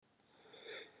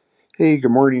Hey,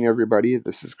 good morning, everybody.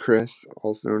 This is Chris,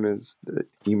 also known as the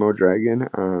Emo Dragon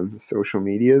on social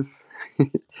medias.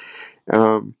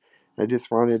 um, I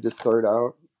just wanted to start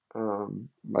out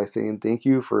by saying thank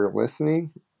you for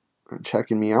listening and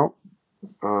checking me out.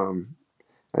 Um,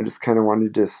 I just kind of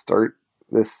wanted to start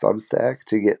this Substack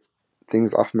to get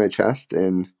things off my chest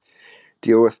and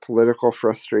deal with political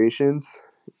frustrations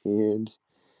and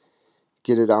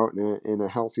get it out in a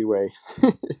healthy way.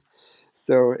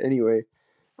 So, anyway,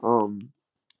 um,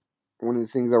 one of the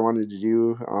things I wanted to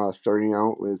do starting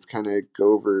out was kind of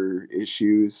go over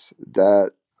issues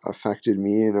that affected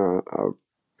me in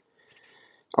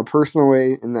a personal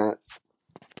way, in that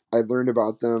I learned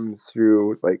about them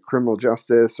through like criminal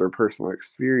justice or personal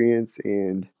experience,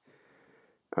 and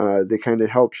they kind of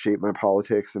helped shape my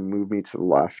politics and move me to the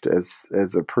left as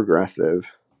a progressive.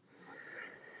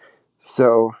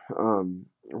 So,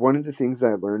 one of the things that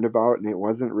I learned about, and it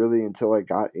wasn't really until I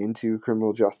got into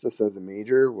criminal justice as a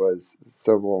major, was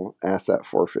civil asset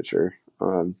forfeiture.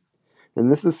 And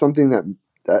this is something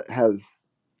that has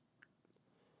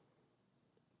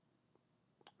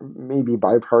maybe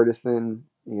bipartisan,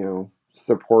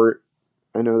 support.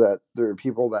 I know that there are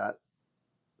people that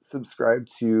subscribe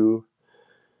to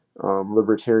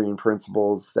libertarian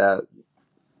principles that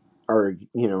are,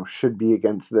 should be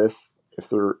against this if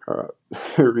they're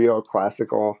real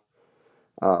classical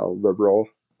liberal.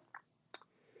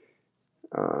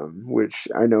 Which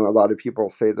I know a lot of people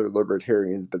say they're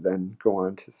libertarians, but then go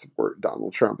on to support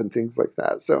Donald Trump and things like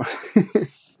that. So,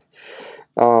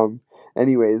 um,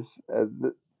 anyways,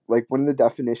 like one of the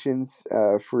definitions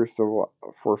for civil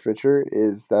forfeiture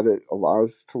is that it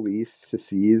allows police to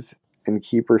seize and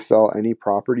keep or sell any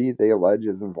property they allege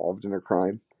is involved in a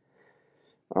crime.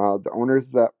 The owners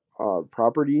of that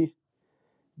property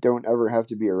don't ever have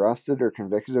to be arrested or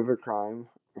convicted of a crime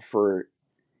for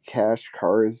cash,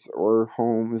 cars, or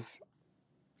homes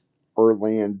or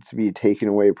land to be taken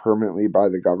away permanently by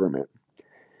the government.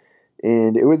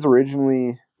 And it was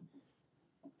originally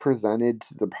presented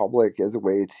to the public as a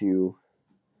way to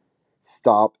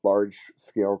stop large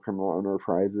scale criminal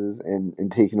enterprises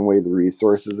and taking away the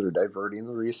resources or diverting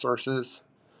the resources.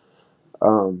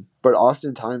 But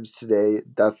oftentimes today,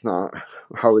 that's not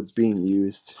how it's being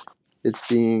used. It's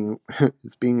being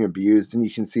it's being abused, and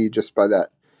you can see just by that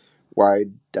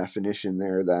wide definition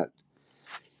there that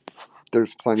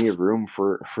there's plenty of room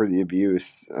for the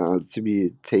abuse to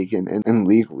be taken and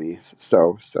legally.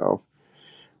 So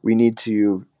we need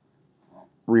to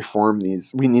reform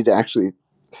these. We need to actually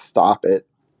stop it,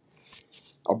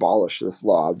 abolish this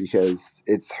law, because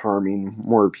it's harming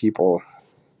more people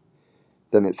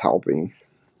than it's helping.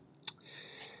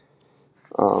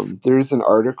 There's an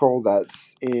article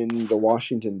that's in the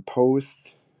Washington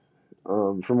Post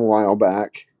from a while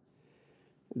back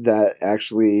that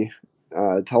actually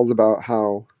tells about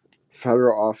how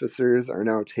federal officers are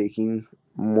now taking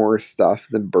more stuff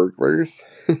than burglars.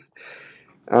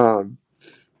 um,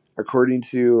 According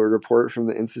to a report from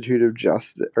the Institute of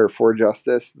Justice or for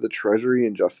Justice, the Treasury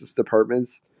and Justice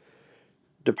Departments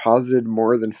deposited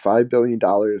more than $5 billion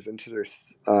into their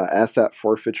asset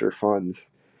forfeiture funds.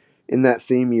 In that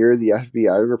same year, the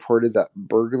FBI reported that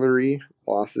burglary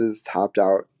losses topped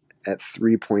out at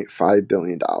 $3.5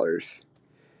 billion.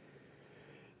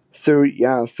 So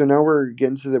now we're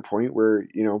getting to the point where,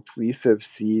 police have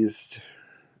seized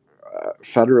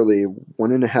federally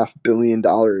 $1.5 billion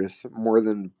more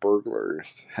than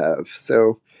burglars have.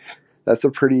 So that's a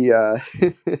pretty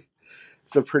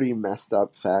it's a pretty messed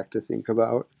up fact to think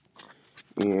about,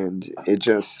 and it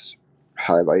just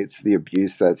highlights the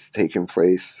abuse that's taken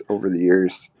place over the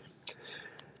years.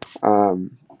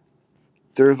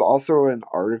 There's also an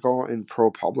article in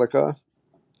ProPublica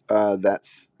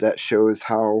that shows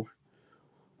how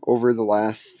over the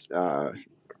last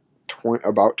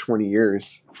about 20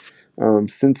 years,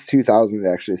 since 2000, it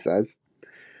actually says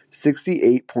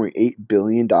 $68.8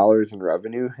 billion in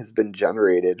revenue has been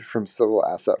generated from civil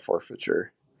asset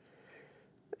forfeiture.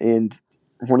 And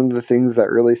one of the things that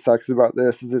really sucks about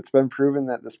this is it's been proven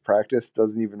that this practice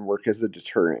doesn't even work as a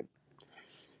deterrent.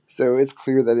 So it's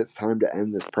clear that it's time to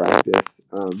end this practice.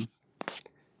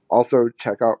 Also,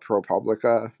 check out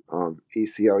ProPublica,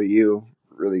 ACLU,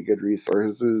 really good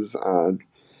resources on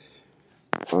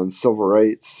civil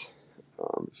rights,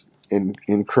 in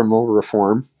criminal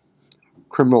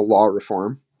law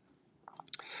reform.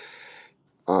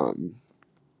 Um,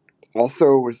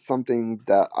 Also, was something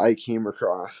that I came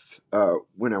across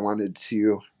when I wanted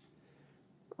to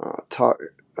talk,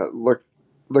 look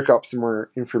up some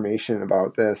more information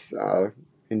about this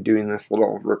in doing this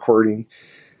little recording.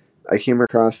 I came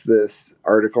across this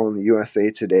article in the USA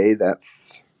Today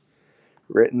that's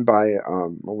written by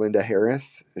Melinda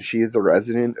Harris. She is a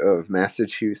resident of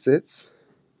Massachusetts.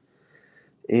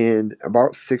 And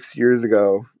about 6 years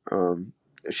ago,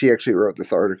 she actually wrote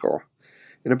this article.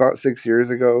 And about 6 years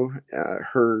ago,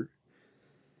 her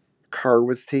car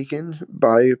was taken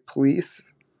by police.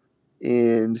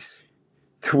 And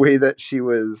the way that she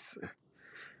was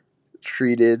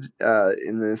treated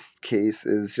in this case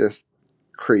is just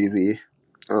crazy.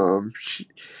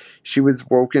 She was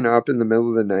woken up in the middle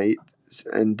of the night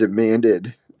and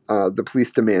demanded the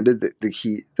police demanded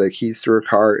the keys to her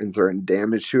car and threatened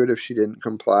damage to it if she didn't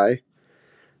comply.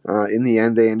 In the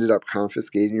end, they ended up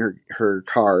confiscating her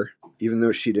car, even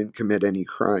though she didn't commit any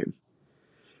crime.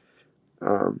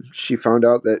 She found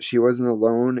out that she wasn't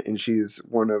alone, and she's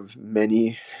one of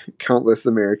many countless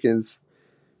Americans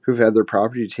who've had their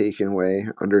property taken away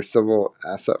under civil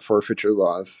asset forfeiture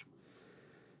laws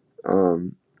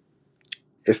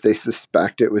if they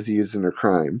suspect it was used in a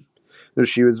crime. So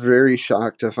she was very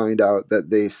shocked to find out that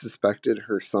they suspected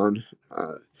her son,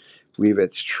 I believe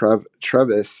it's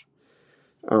Travis,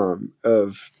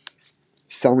 of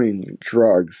selling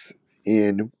drugs.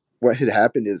 And what had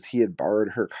happened is he had borrowed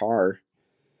her car,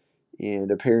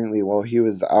 and apparently while he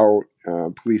was out,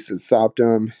 police had stopped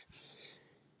him,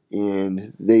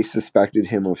 and they suspected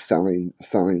him of selling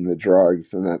the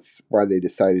drugs, and that's why they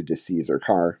decided to seize her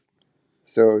car.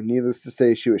 So, needless to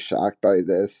say, she was shocked by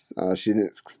this. She didn't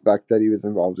expect that he was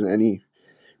involved in any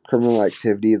criminal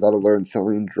activity, let alone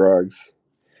selling drugs.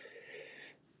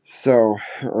 So,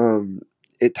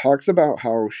 it talks about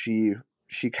how she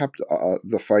kept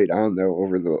the fight on though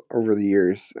over the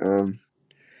years.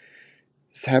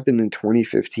 This happened in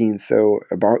 2015, so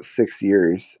about 6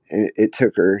 years it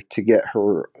took her to get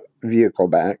her vehicle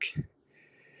back.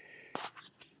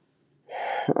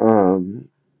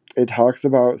 It talks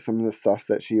about some of the stuff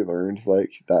that she learned,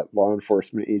 like that law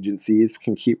enforcement agencies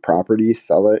can keep property,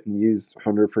 sell it, and use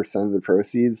 100% of the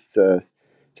proceeds to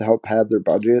help pad their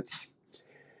budgets.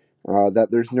 That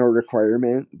there's no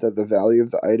requirement that the value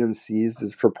of the item seized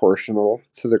is proportional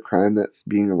to the crime that's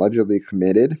being allegedly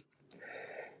committed.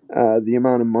 The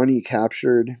amount of money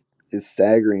captured is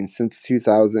staggering. Since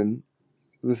 2000,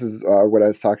 this is what I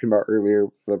was talking about earlier,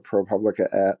 the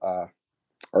ProPublica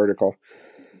article.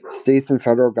 States and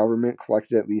federal government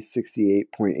collected at least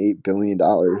 $68.8 billion,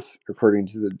 according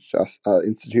to the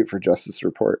Institute for Justice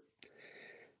report.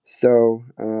 So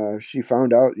she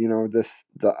found out,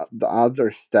 the odds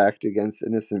are stacked against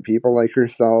innocent people like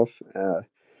herself. A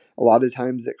lot of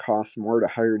times it costs more to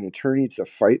hire an attorney to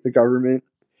fight the government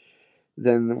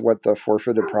than what the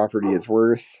forfeited property is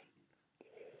worth.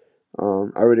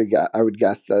 I would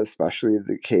guess that especially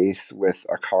the case with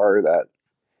a car that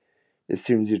as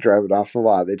soon as you drive it off the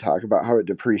lot, they talk about how it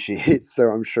depreciates. So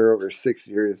I'm sure over 6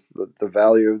 years, the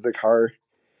value of the car,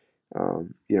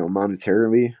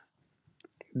 monetarily,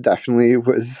 definitely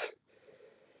was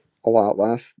a lot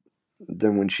less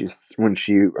than when she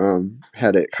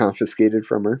had it confiscated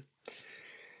from her.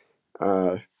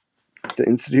 The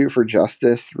Institute for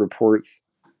Justice reports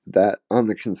that on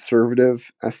the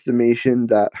conservative estimation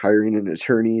that hiring an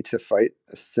attorney to fight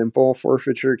a simple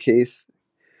forfeiture case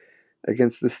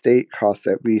against the state costs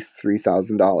at least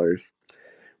 $3,000,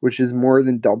 which is more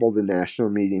than double the national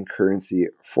median currency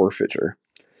forfeiture.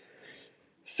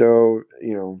 So,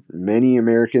 many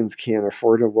Americans can't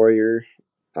afford a lawyer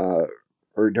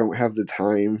or don't have the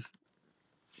time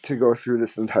to go through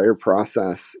this entire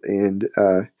process, and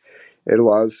it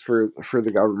allows for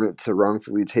the government to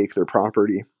wrongfully take their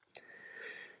property.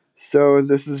 So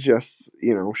this is just,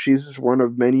 she's just one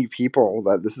of many people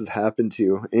that this has happened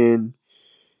to, and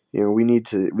we need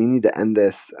to end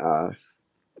this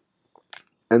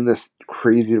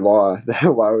crazy law that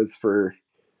allows for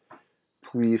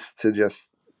police to just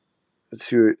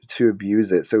to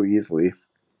abuse it so easily.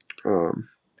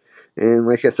 And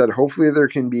like I said, hopefully there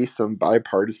can be some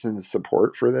bipartisan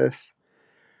support for this.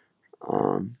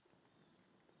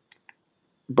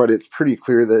 But it's pretty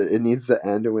clear that it needs to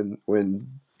end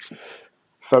when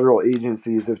federal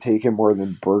agencies have taken more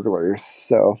than burglars.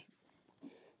 So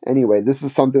anyway, this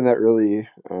is something that really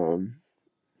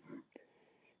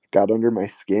got under my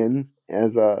skin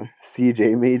as a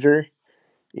CJ major,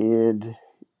 and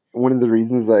one of the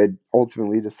reasons I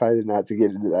ultimately decided not to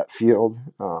get into that field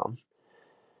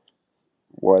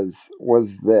was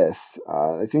this.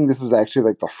 I think this was actually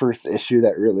like the first issue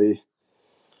that really,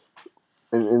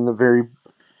 in the very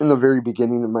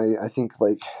beginning of my, I think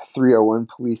like 301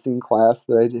 policing class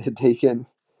that I had taken,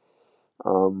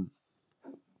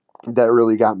 that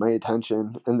really got my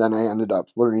attention. And then I ended up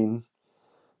learning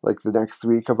like the next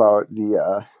week about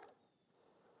the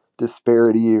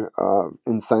disparity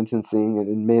in sentencing and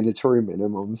in mandatory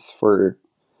minimums for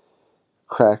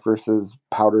crack versus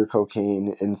powder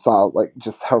cocaine, and saw like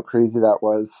just how crazy that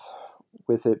was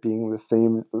with it being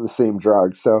the same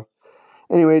drug. So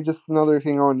anyway, just another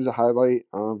thing I wanted to highlight.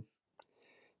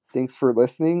 Thanks for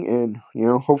listening, and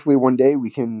hopefully one day we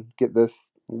can get this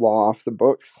law off the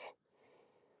books,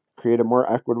 create a more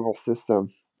equitable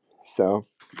system. So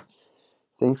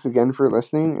thanks again for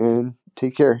listening, and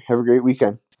take care. Have a great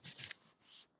weekend.